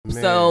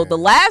So the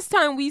last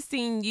time we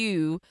seen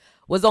you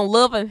was on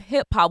Love and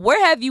Hip Hop.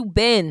 Where have you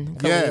been,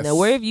 Kalenna? Yes.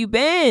 Where have you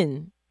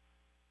been?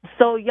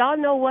 So y'all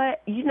know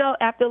what?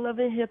 After Love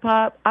and Hip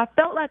Hop, I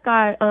felt like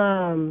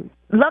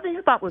Love and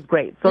Hip Hop was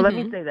great. So let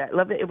me say that.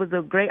 It was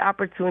a great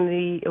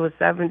opportunity. It was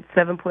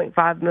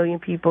 7.5 million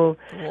people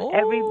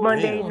every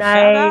Monday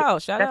night.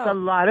 Shout out. A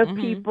lot of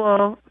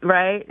people,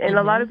 right? And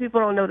a lot of people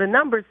don't know the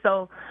numbers.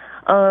 So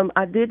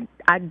I did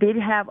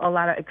have a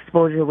lot of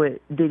exposure with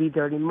Diddy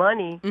Dirty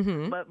Money.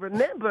 But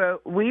remember,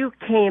 we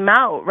came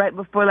out right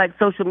before like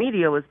social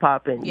media was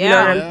popping. You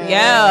know what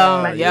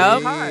I'm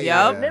saying?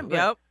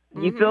 Yep.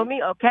 You feel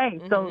me?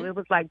 Okay. So it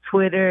was like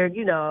Twitter, it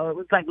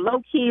was like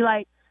low key,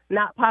 like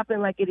not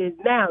popping like it is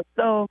now.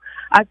 So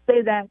I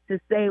say that to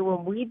say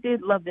when we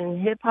did Love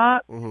and Hip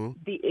Hop,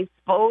 the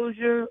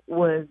exposure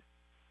was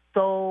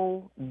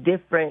so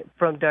different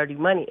from Dirty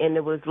Money. And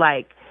it was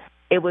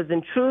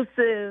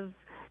intrusive.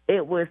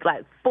 It was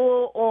like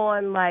full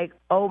on, like,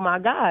 oh my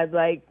God,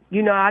 like,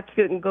 I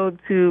couldn't go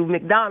to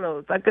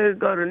McDonald's. I couldn't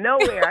go to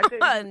nowhere. I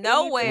couldn't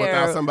nowhere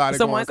without somebody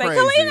going crazy.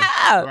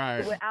 Kalenna!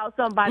 Right. Without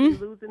somebody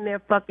losing their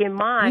fucking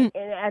mind.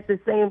 And at the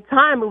same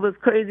time, it was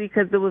crazy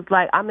because it was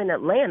like I'm in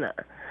Atlanta,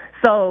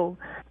 so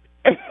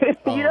you know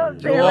what I'm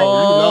saying? You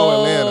know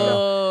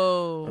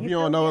Atlanta. If you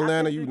don't know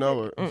Atlanta, you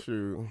know it.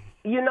 Shoot.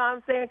 You know what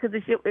I'm saying? Because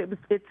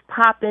it's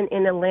popping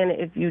in Atlanta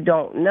if you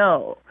don't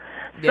know.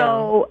 Yeah.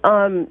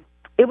 So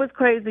it was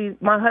crazy.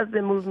 My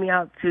husband moved me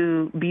out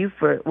to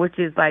Beaufort, which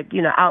is like,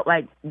 out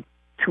like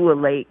to a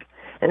lake.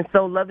 And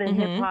so Love and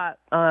Hip Hop,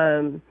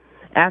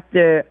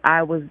 after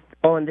I was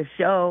on the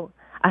show,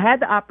 I had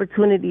the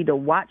opportunity to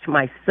watch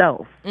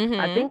myself.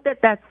 I think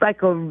that's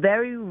like a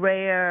very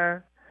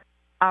rare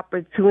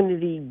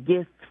opportunity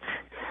gift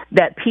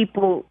that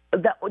people,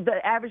 the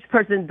average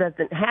person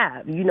doesn't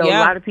have. A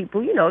lot of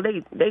people,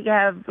 they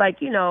have like,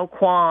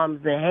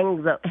 qualms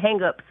and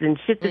hang-ups and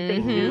shit that they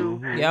do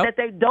that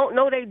they don't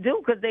know they do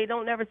because they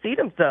don't never see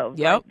themselves.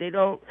 Like, they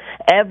don't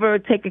ever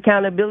take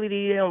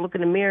accountability. They don't look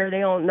in the mirror. They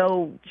don't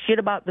know shit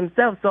about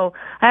themselves. So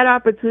I had an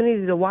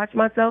opportunity to watch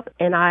myself,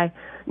 and I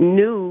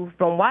knew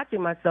from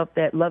watching myself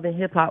that Love and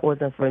Hip Hop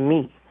wasn't for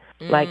me.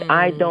 Like,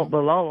 I don't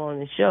belong on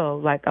the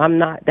show. Like, I'm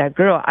not that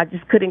girl. I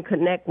just couldn't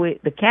connect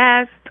with the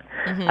cast.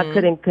 I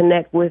couldn't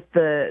connect with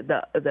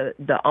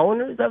the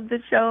owners of the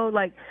show.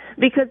 Like,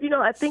 because,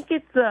 I think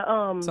it's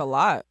a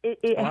lot.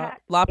 A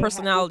lot of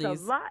personalities.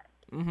 It's a lot.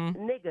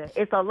 Nigga,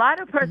 it's a lot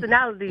of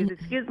personalities.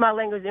 Excuse my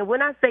language. And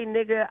when I say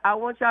nigga, I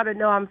want y'all to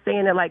know I'm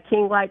saying it like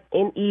King, like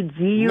N-E-G.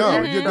 No,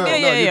 you're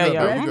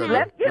good.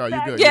 Let's get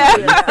back.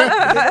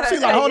 Yeah.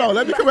 She's like, hold on,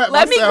 let me correct myself.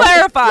 Let me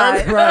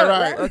clarify.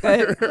 Right.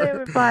 Okay.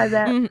 Clarify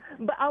that.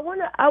 But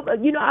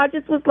I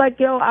just was like,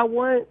 I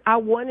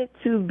wanted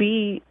to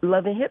be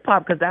Love and Hip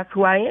Hop because that's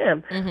who I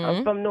am.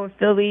 I'm from North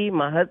Philly.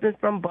 My husband's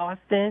from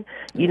Boston.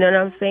 You know what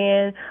I'm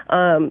saying?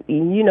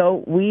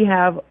 We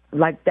have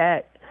like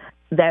that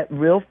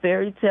real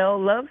fairy tale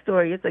love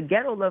story. It's a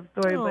ghetto love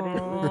story, but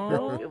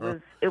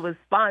it was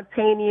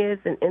spontaneous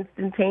and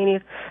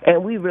instantaneous,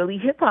 and we really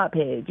hip hop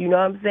heads. You know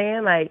what I'm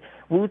saying? Like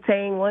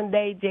Wu-Tang one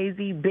day,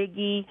 Jay-Z,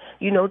 Biggie,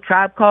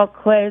 Tribe Called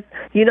Quest.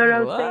 You know what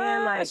I'm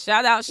saying? Like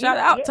shout out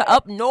to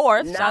Up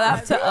North. Shout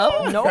out to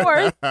Up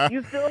North.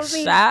 You feel me?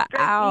 Shout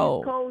Straight out.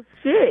 East Coast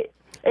shit.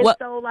 And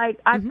so, like,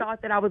 I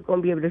thought that I was going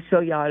to be able to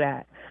show y'all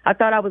that. I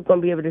thought I was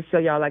going to be able to show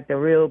y'all, like, the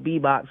real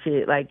bebop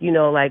shit. Like,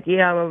 like,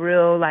 yeah, I'm a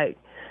real, like,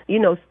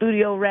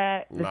 studio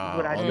rat. This is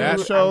what I do.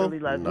 That show? I really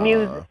love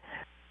music.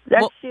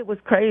 That shit was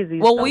crazy.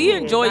 Well, so, we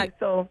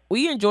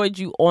enjoyed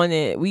you on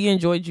it. We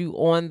enjoyed you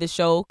on the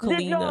show,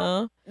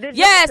 Kalenna.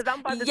 Yes, because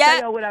I'm about to tell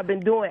y'all what I've been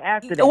doing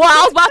after that. Well,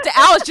 I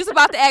was just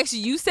about to ask you.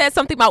 You said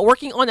something about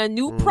working on a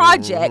new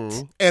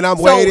project, and I'm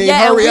waiting.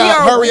 Yeah, hurry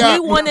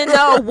up! We want to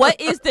know what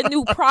is the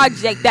new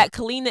project that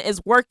Kalenna is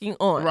working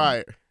on.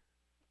 Right.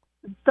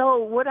 So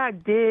what I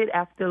did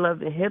after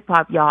Love and Hip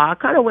Hop, y'all, I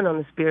kind of went on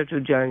a spiritual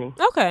journey.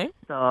 Okay.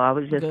 So I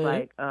was just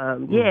like,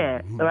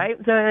 right?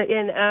 So,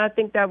 and I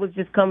think that was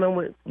just coming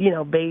with,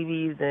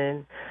 babies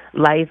and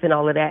life and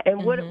all of that.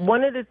 And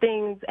one of the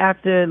things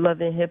after Love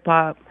and Hip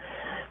Hop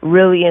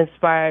really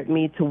inspired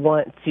me to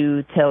want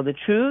to tell the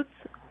truth.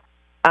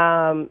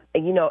 And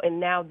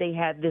now they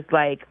had this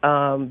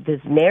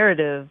this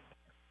narrative,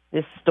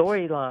 this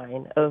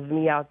storyline of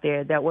me out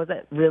there that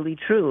wasn't really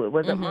true. It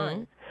wasn't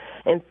mine.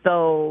 And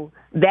so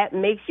that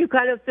makes you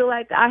kind of feel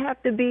like I have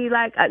to be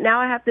like,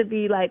 now I have to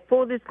be like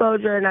full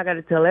disclosure and I got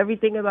to tell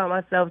everything about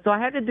myself. So I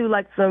had to do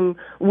like some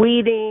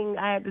weeding.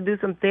 I had to do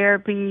some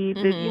therapy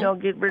to,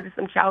 get rid of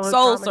some childhood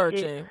soul trauma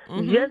searching.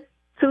 Shit, just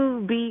to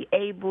be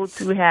able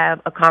to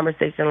have a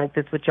conversation like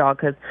this with y'all,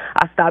 because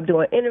I stopped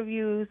doing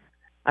interviews.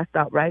 I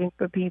stopped writing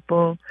for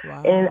people.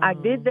 Wow. And I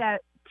did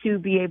that to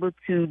be able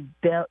to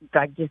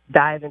just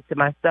dive into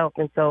myself.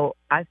 And so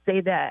I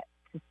say that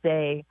to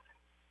say,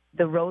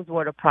 the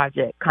Rosewater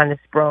project kind of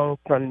sprung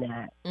from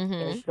that.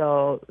 And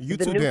so the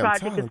new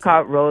project is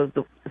called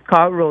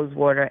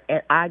Rosewater,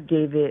 and I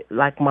gave it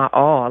like my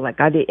all.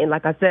 Like I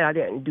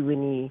didn't do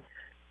any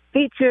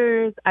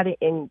features. I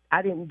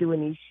didn't do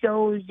any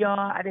shows, y'all.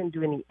 I didn't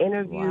do any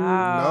interviews.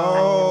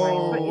 Wow.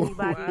 I didn't write for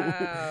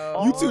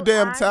Wow. You too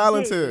damn I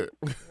talented.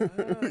 did.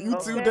 You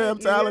too Okay, damn you hear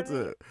me?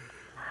 talented.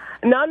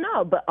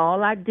 No, but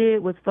all I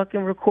did was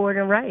fucking record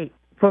and write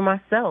for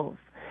myself.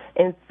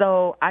 And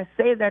so I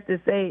say that to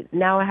say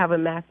now I have a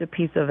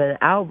masterpiece of an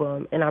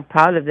album, and I'm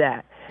proud of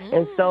that.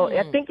 And so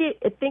I think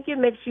it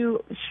makes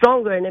you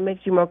stronger, and it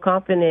makes you more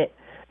confident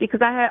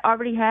because I had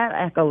already had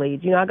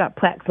accolades. You know, I got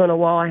plaques on the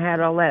wall. I had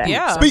all that.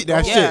 Yeah. Speak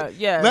that shit.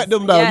 Yes. Let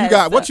them know. Yes. You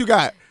got what you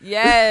got.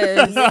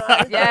 Yes.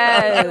 I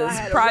Yes. had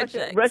a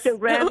Projects. Russian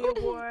Grammy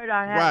Award.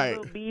 I had Right. a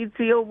little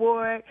BET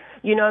Award.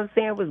 You know what I'm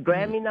saying? Was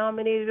Grammy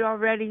nominated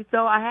already.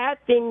 So I had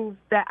things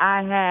that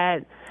I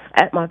had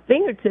at my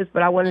fingertips,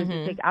 but I wanted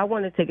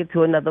to take it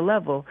to another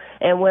level.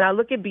 And when I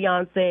look at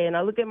Beyonce and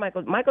I look at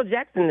Michael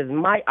Jackson is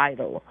my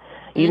idol.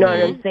 You know what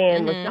I'm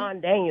saying?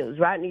 LaShawn Daniels,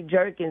 Rodney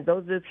Jerkins,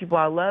 those are the people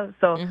I love.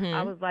 So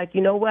I was like, you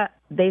know what?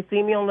 They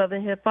see me on Love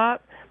and Hip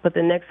Hop, but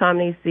the next time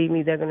they see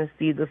me, they're going to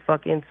see the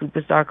fucking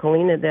superstar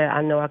Kalenna that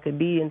I know I could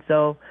be. And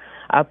so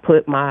I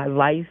put my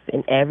life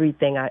and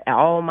everything,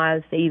 all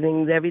my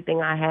savings,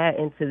 everything I had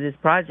into this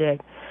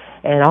project.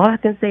 And all I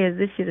can say is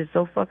this shit is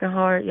so fucking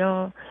hard,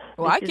 y'all.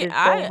 Well, This shit is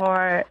so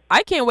hard.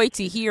 I can't wait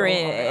to hear it.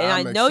 And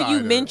I'm I know you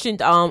excited.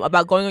 mentioned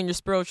about going on your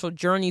spiritual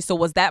journey. So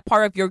was that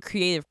part of your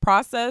creative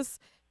process,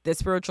 the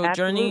spiritual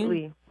journey?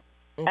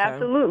 Okay.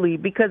 Absolutely,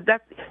 because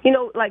that's, you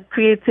know, like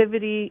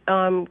creativity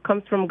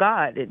comes from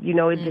God. It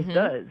just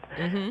does.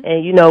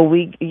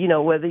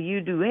 And whether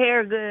you do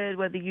hair good,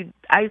 whether you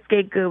ice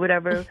skate good,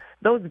 whatever,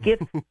 those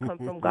gifts come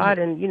from God.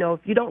 And if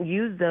you don't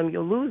use them,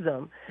 you'll lose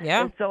them.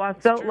 Yeah. And so I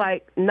felt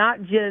like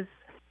not just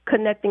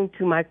connecting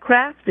to my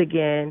craft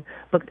again,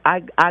 but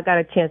I got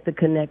a chance to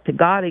connect to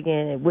God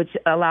again, which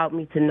allowed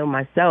me to know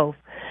myself.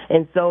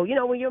 And so,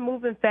 when you're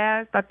moving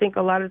fast, I think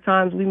a lot of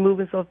times we're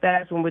moving so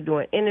fast when we're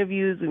doing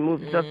interviews, we're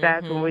moving so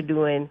fast when we're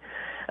doing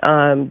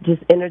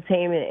just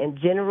entertainment in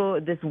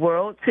general. This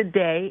world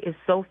today is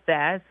so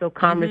fast, so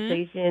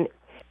conversation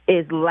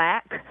is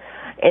lack,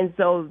 and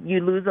so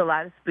you lose a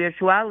lot of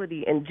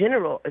spirituality in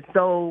general.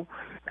 So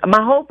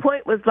my whole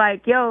point was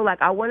like,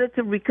 I wanted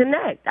to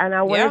reconnect, and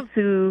I wanted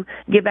to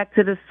get back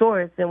to the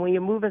source. And when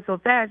you're moving so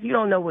fast, you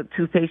don't know what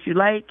toothpaste you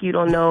like. You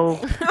don't know,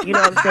 what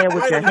I'm saying,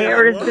 what your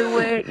hair is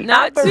doing.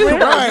 Not For too real.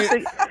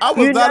 Right. I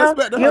was not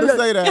expecting her to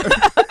say that.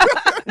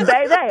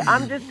 Baby,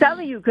 I'm just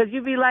telling you, because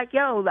you be like,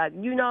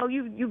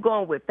 you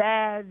going with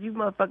fads, you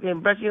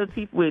motherfucking brushing your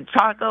teeth with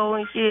charcoal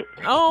and shit.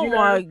 Oh, you know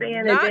my, what I'm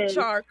saying? not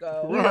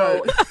charcoal.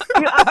 Right.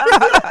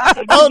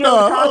 Hold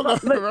on.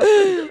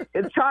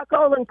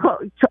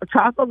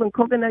 Charcoal and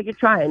coconut, you're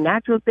trying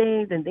natural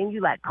things, and then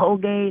you like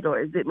Colgate, or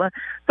is it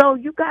so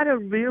you got to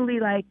really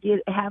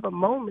have a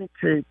moment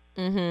to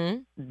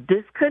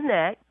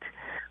disconnect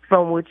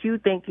from what you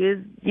think is,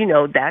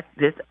 that's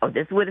this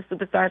is what a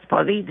superstar is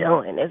supposed to be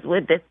doing. It's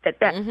what this, that.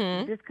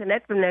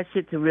 Disconnect from that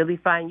shit to really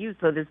find you.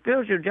 So the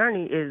spiritual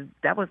journey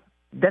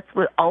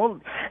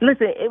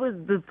listen, it was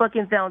the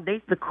fucking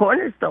foundation, the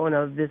cornerstone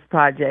of this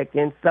project.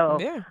 And so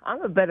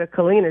I'm a better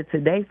Kalenna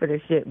today for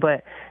this shit.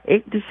 But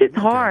the shit's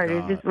hard.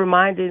 It just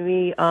reminded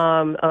me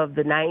of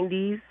the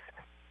 90s.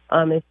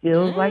 It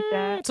feels like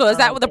that. So is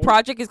that what the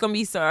project is going to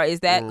be, sir?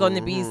 Is that going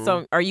to be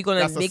some, are you going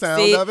to mix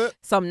it?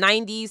 Some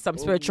 90s, some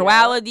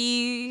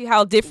spirituality?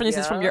 How different is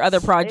this from your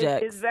other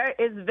projects?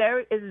 It's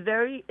very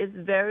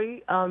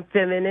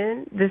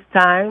feminine this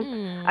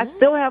time. I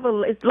still have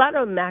it's a lot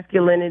of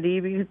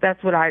masculinity because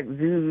that's what I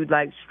exude,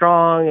 like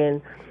strong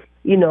and,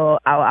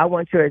 I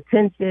want your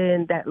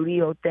attention, that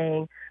Leo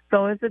thing.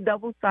 So it's a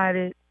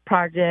double-sided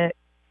project.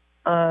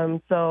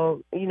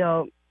 So,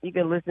 you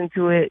can listen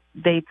to it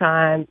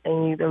daytime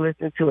and you can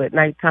listen to it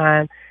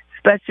nighttime.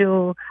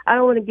 Special. I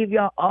don't want to give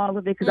y'all all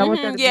of it because I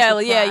want y'all to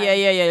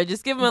yeah.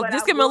 Just give him a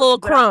little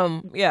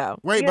crumb. Yeah.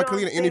 Wait, but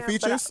Kalenna, any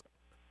features?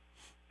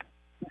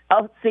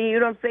 See, you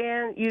know what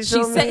I'm saying?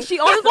 She said she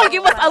only gonna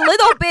give us a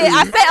little bit.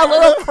 I said a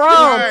little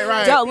crumb.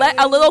 Right. Don't let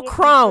a little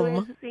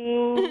crumb.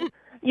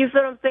 You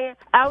feel what I'm saying?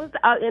 I was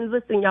and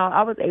listen, y'all.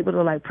 I was able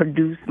to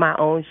produce my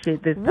own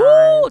shit this time.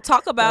 Woo!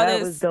 Talk about it.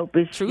 That was dope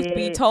as Truth shit.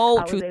 be told,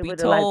 I was truth able be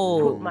to,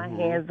 told. put my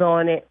hands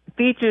on it.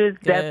 Features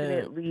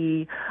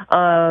definitely.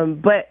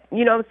 But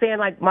you know what I'm saying?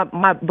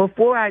 My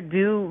before I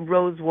do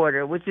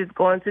Rosewater, which is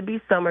going to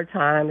be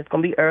summertime. It's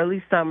going to be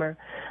early summer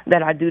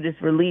that I do this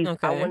release.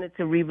 Okay. I want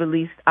to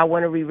re-release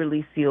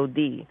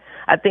COD.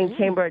 I think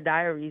Chamber of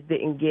Diaries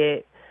didn't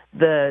get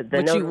the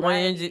what you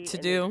wanted it to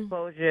do,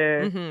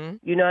 exposure.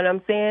 You know what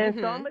I'm saying?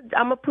 So I'm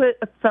gonna put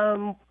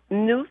some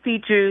new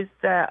features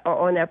that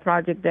are on that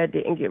project that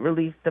didn't get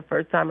released the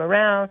first time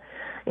around,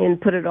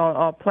 and put it on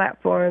all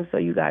platforms so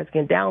you guys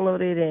can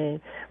download it and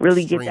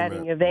really get that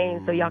in your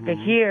veins, so y'all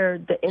can hear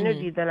the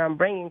energy that I'm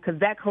bringing. Because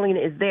that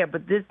Kalenna is there,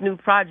 but this new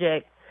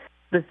project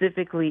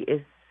specifically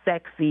is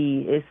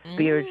sexy, it's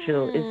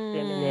spiritual, it's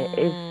feminine,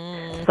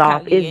 it's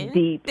soft, it's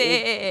deep,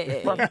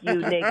 it's fuck you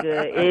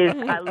nigga,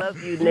 it's I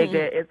love you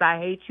nigga, it's I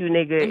hate you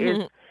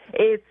nigga,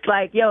 it's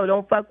like, yo,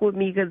 don't fuck with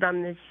me because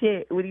I'm the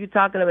shit. What are you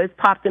talking about? It's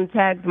pop them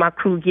tags. My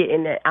crew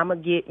getting that. I'm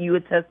gonna get you a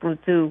Tesla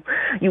too.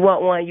 You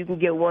want one? You can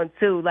get one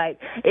too. Like,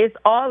 it's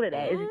all of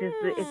that.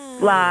 It's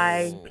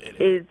fly.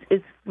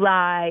 It's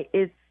fly.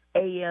 It's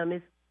AM.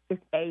 It's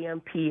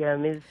AM,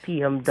 PM, it's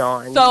PM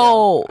dawn.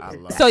 So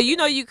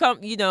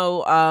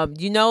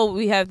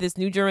we have this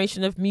new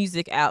generation of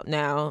music out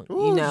now.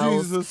 Ooh,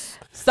 Jesus.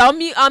 Some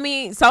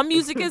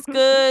music is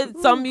good,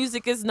 some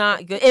music is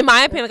not good. In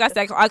my opinion, like I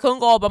said, I couldn't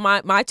go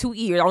by my 2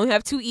 ears. I only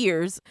have 2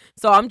 ears,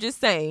 so I'm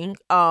just saying.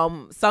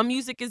 Some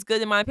music is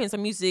good in my opinion.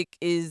 Some music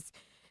is,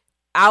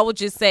 I would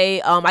just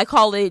say, I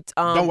call it.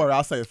 Don't worry,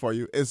 I'll say it for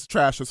you. It's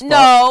trash as fuck.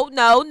 No.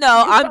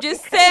 I'm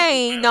just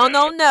saying.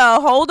 No.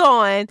 Hold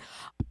on.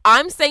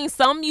 I'm saying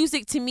some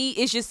music to me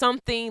is just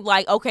something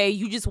like, okay,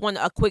 you just want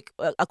a quick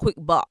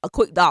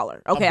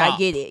dollar. Okay, I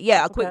get it.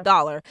 Yeah, a quick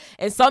dollar.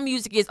 And some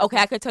music is, okay,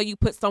 I can tell you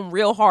put some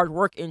real hard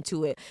work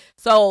into it.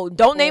 So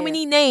don't name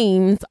any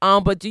names.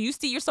 But do you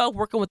see yourself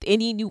working with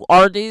any new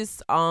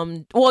artists?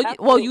 You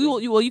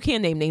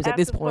can name names at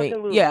this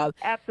point. Yeah,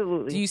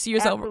 absolutely. Do you see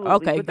yourself? Absolutely.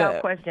 Okay, without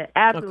good. question.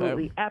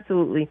 Absolutely,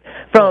 absolutely.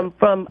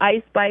 From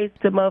Ice Spice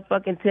to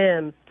motherfucking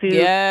Tim's to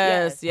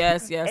yes.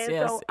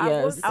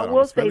 I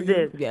will say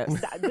this. Yes.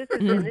 This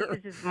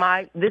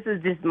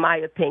is just my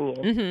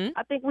opinion. Mm-hmm.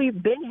 I think we've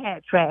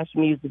had trash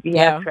music. We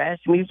had trash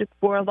music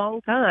for a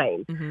long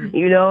time, mm-hmm.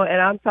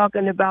 And I'm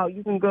talking about,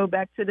 you can go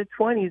back to the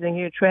 20s and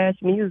hear trash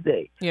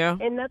music. Yeah.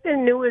 And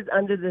nothing new is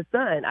under the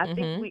sun. I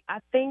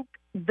think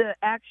the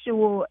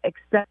actual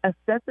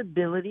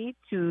accessibility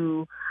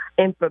to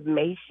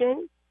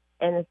information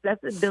and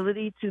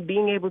accessibility to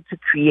being able to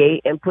create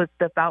and put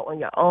stuff out on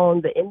your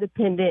own. The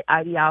independent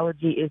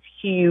ideology is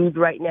huge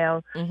right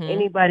now. Mm-hmm.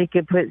 Anybody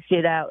can put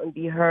shit out and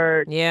be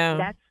heard. Yeah.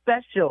 That's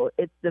special.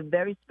 It's a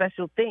very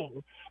special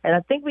thing. And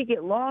I think we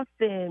get lost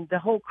in the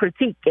whole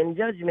critique and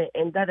judgment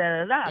and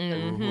da-da-da-da.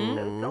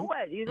 Mm-hmm. So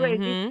what? These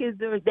kids,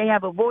 they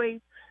have a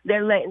voice.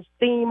 They're letting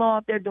steam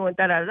off. They're doing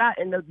da-da-da-da.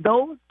 And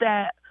those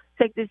that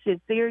take this shit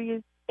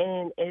serious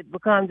and it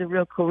becomes a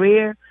real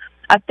career,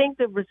 I think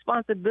the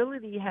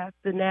responsibility has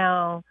to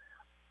now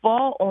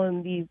fall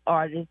on these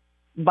artists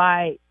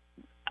by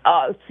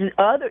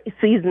other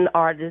seasoned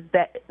artists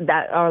that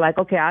are like,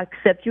 okay, I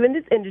accept you in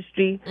this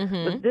industry,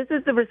 but this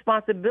is the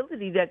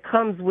responsibility that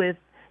comes with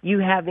you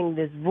having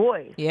this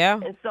voice. Yeah.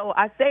 And so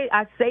I say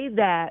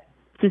that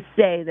to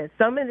say that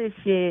some of this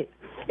shit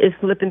is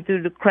slipping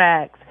through the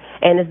cracks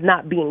and it's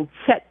not being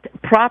checked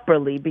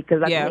properly,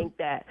 because I think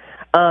that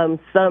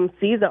some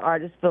seasoned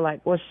artists feel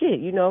like, well, shit,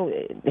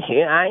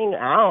 I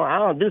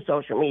don't do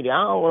social media.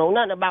 I don't know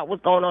nothing about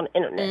what's going on the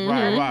internet.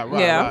 Mm-hmm.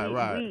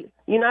 Right.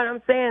 You know what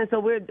I'm saying? So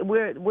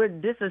we're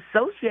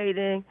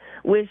disassociating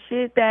with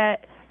shit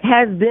that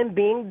has been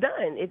being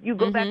done. If you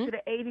go back to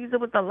the 80s, there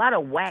was a lot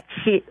of whack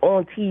shit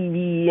on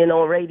TV and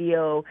on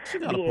radio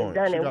being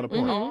done. She got a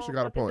point. She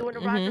got a point. Doing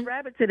the Roger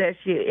Rabbit to that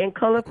shit and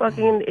color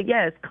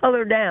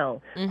color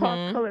down,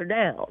 cross color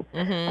down,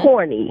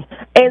 corny.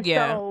 And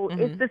so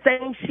it's the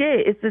same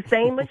shit. It's the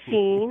same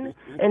machine,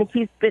 and it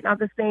keeps spitting out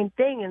the same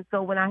thing. And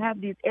so when I have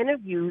these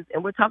interviews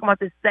and we're talking about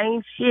the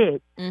same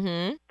shit,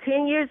 10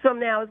 years from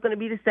now it's going to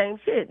be the same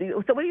shit.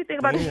 So what do you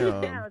think about this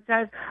shit now?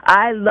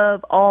 I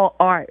love all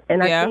art,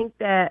 and I think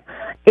that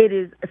it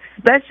is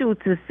special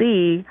to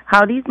see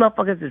how these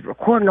motherfuckers is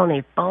recording on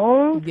their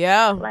phones.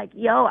 Yeah. Like,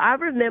 yo, I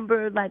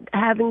remember like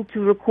having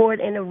to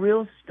record in a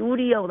real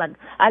studio. Like,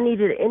 I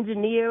needed an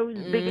engineer who's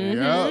big in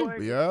the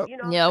board. You know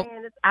what I'm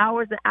saying? It's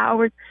hours and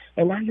hours.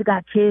 And now you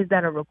got kids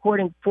that are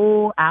recording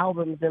full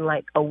albums in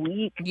like a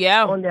week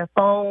on their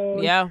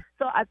phone. Yeah.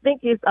 So I think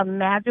it's a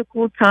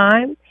magical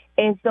time.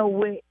 And so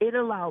what it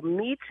allowed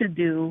me to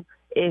do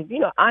is,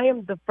 I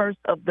am the first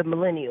of the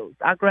millennials.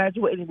 I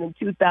graduated in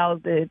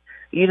 2000,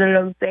 you know what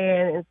I'm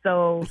saying? And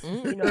so,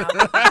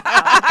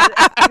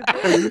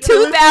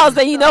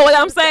 2000, you know what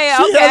I'm saying?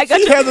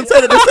 She hesitated to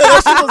say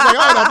that. She was like,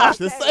 I don't know if I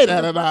should say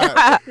that or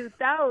not.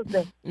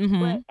 2000.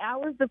 But I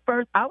was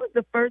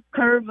the first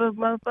curve of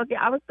motherfucking,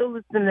 I was still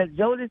listening to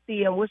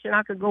Jodeci and wishing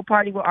I could go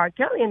party with R.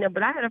 Kelly and them,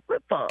 but I had a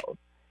flip phone.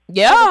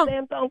 Yeah.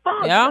 Samsung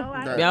phone.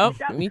 Yeah.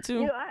 Me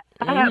too.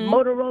 I had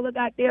Motorola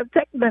goddamn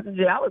text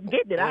messages. I was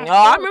getting it.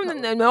 I remember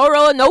the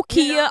Motorola,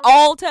 Nokia,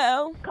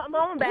 Altel. Come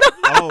on, baby.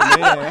 Oh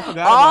man,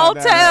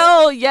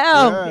 Altel,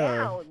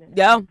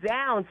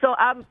 down. So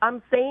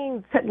I'm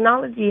saying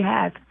technology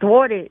has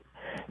thwarted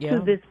to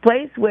this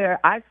place where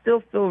I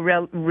still feel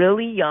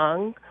really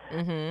young.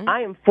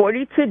 I am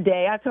 40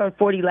 today. I turned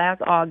 40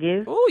 last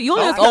August. Oh, you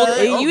look old.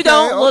 You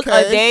don't look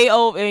a day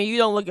over. And you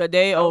don't look a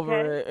day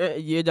over.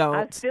 You don't.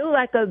 I feel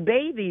like a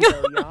baby,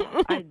 though,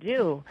 y'all. I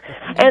do,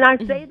 and I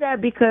say that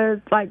because,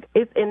 like,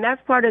 and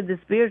that's part of the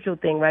spiritual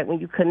thing, right?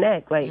 When you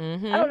connect, like, I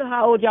don't know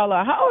how old y'all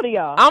are. How old are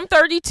y'all? I'm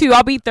 32.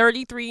 I'll be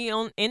 33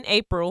 in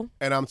April.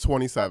 And I'm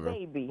 27.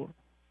 Baby.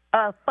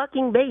 A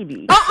fucking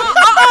baby.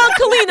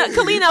 Kalenna, wait.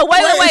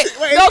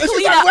 No,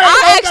 Kalenna,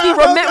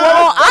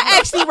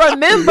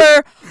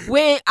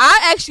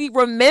 I actually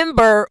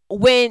remember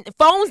when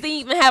phones didn't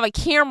even have a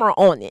camera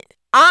on it.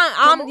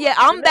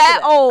 I'm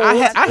that old. I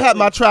had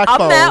my track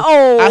phone. I'm that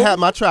old. I had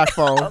my track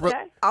phone. Okay.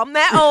 I'm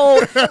that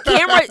old.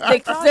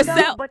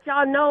 Camera. But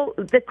y'all know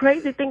the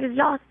crazy thing is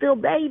y'all still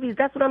babies.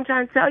 That's what I'm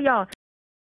trying to tell y'all.